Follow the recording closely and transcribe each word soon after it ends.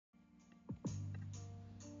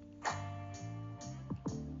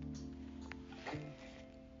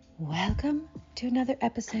Welcome to another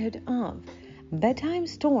episode of Bedtime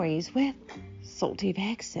Stories with Salty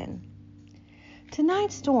Vixen.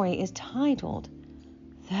 Tonight's story is titled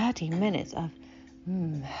 30 Minutes of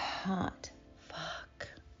Hot Fuck.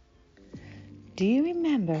 Do you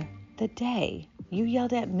remember the day you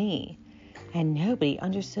yelled at me and nobody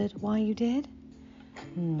understood why you did?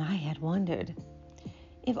 I had wondered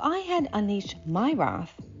if I had unleashed my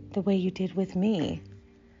wrath the way you did with me.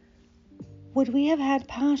 Would we have had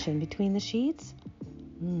passion between the sheets?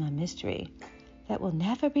 A mystery that will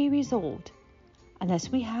never be resolved unless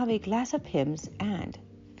we have a glass of Pimm's and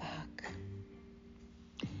fuck.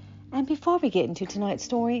 And before we get into tonight's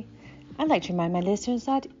story, I'd like to remind my listeners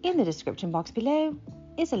that in the description box below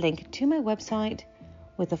is a link to my website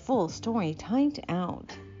with the full story typed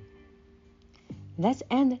out. Let's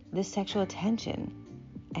end this sexual tension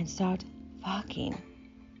and start fucking.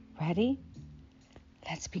 Ready?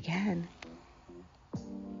 Let's begin.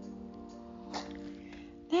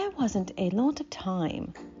 There wasn't a lot of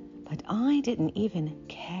time, but I didn't even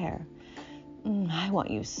care. I want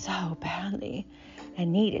you so badly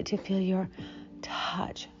and needed to feel your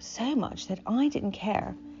touch so much that I didn't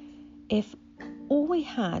care if all we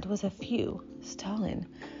had was a few stolen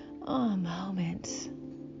moments.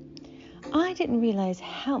 I didn't realize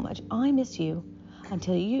how much I missed you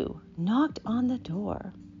until you knocked on the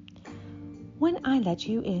door. When I let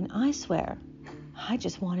you in, I swear, I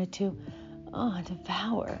just wanted to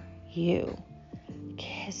devour you,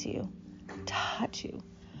 kiss you, touch you,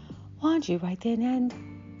 want you right then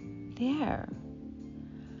and there.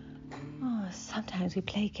 Sometimes we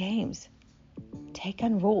play games, take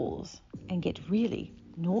on rules, and get really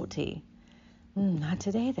naughty. Not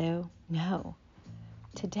today, though. No.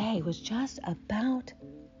 Today was just about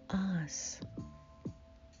us.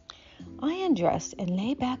 I undressed and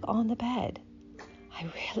lay back on the bed.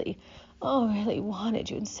 I really wanted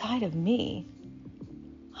you inside of me.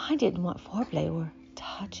 I didn't want foreplay or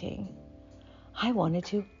touching. I wanted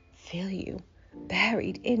to feel you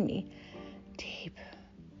buried in me, deep,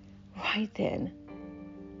 right then.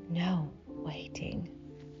 No waiting.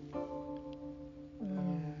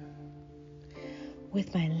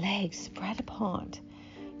 With my legs spread apart,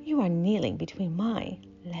 you are kneeling between my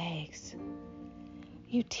legs.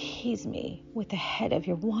 You tease me with the head of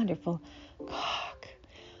your wonderful cock.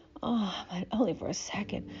 But only for a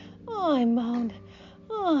second. I moaned.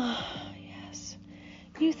 Yes.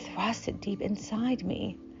 You thrust it deep inside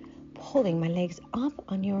me, pulling my legs up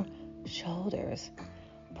on your shoulders,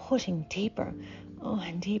 pushing deeper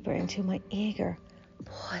and deeper into my eager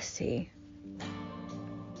pussy.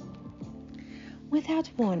 Without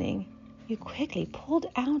warning, you quickly pulled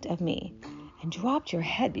out of me and dropped your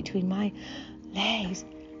head between my legs,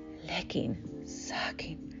 licking,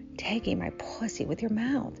 sucking, taking my pussy with your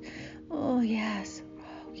mouth. Oh, yes,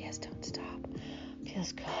 don't stop.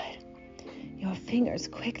 Feels good. Your fingers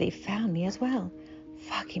quickly found me as well,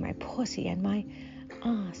 fucking my pussy and my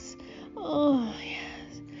ass. Oh,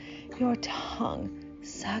 yes. Your tongue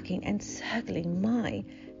sucking and suckling my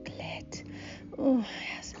clit. Oh,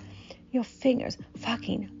 yes. Your fingers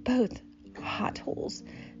fucking both hot holes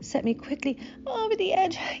set me quickly over the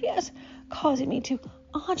edge, yes, causing me to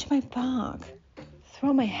arch my back,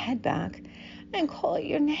 throw my head back, and call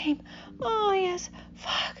your name. Oh, yes,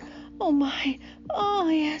 fuck. Oh, my. Oh,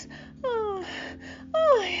 yes. Oh,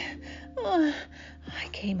 yeah. I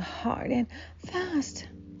came hard and fast.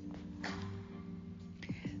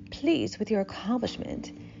 Pleased with your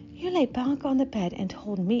accomplishment, you lay back on the bed and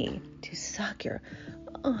told me to suck your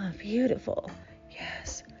beautiful,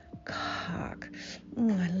 yes, cock.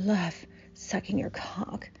 I love sucking your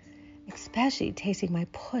cock, especially tasting my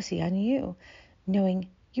pussy on you, knowing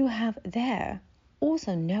you have there,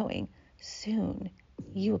 also knowing soon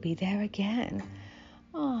you will be there again.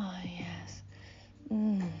 Oh, yes.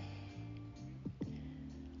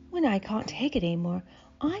 When I can't take it anymore,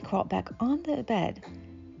 I crawl back on the bed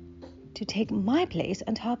to take my place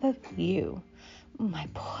on top of you. My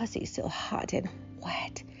pussy still hot and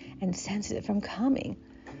wet and sensitive from coming.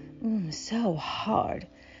 So hard.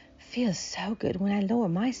 Feels so good when I lower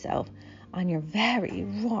myself on your very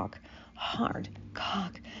rock hard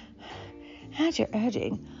cock. As you're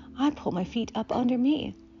urging, I pull my feet up under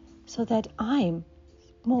me so that I'm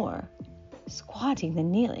more squatting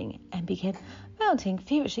than kneeling and begin bouncing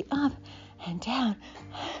feverishly up and down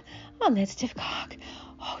on that stiff cock.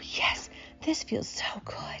 Oh, yes, this feels so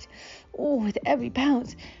good. Oh, with every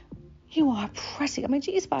bounce, you are pressing on my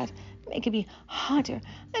G-spot, making me hotter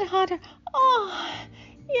and hotter. Oh,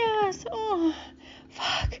 yes. Oh,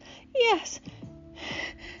 fuck. Yes.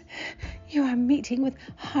 You are meeting with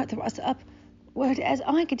heart thrust upward as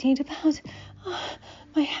I continue to bounce.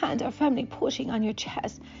 My hands are firmly pushing on your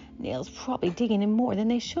chest, nails probably digging in more than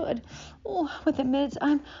they should. Oh, with the minutes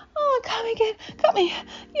come again,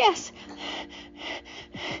 yes.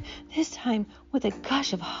 This time with a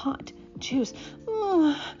gush of hot juice.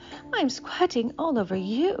 Oh, I'm sweating all over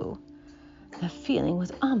you. The feeling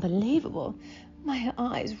was unbelievable. My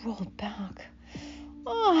eyes rolled back.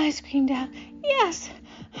 Oh, I screamed out, yes,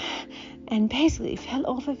 and basically fell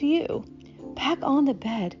off of you, back on the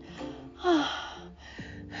bed. I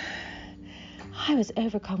was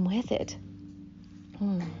overcome with it,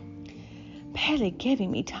 barely giving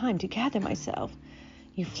me time to gather myself.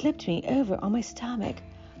 You flipped me over on my stomach,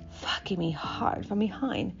 fucking me hard from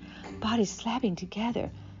behind, bodies slapping together,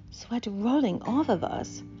 sweat rolling off of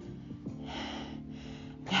us.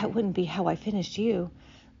 That wouldn't be how I finished you.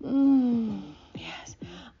 Yes.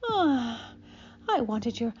 I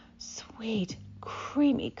wanted your sweet,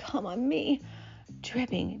 creamy cum on me,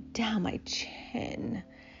 dripping down my chin.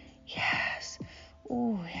 Yes.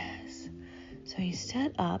 Oh, yes. So you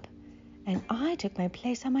stood up, and I took my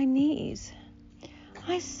place on my knees.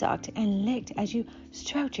 I sucked and licked as you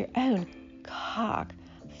stroked your own cock,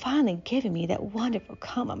 finally giving me that wonderful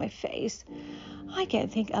cum on my face. I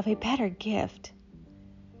can't think of a better gift,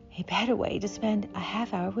 a better way to spend a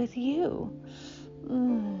half hour with you.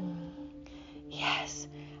 Yes,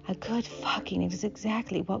 a good fucking is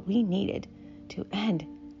exactly what we needed to end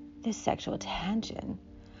this sexual tension.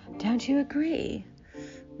 Don't you agree?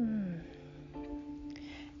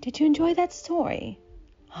 Did you enjoy that story?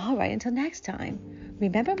 All right, until next time,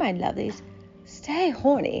 remember, my lovelies, stay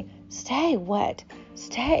horny, stay wet,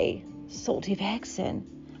 stay salty vixen.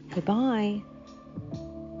 Goodbye.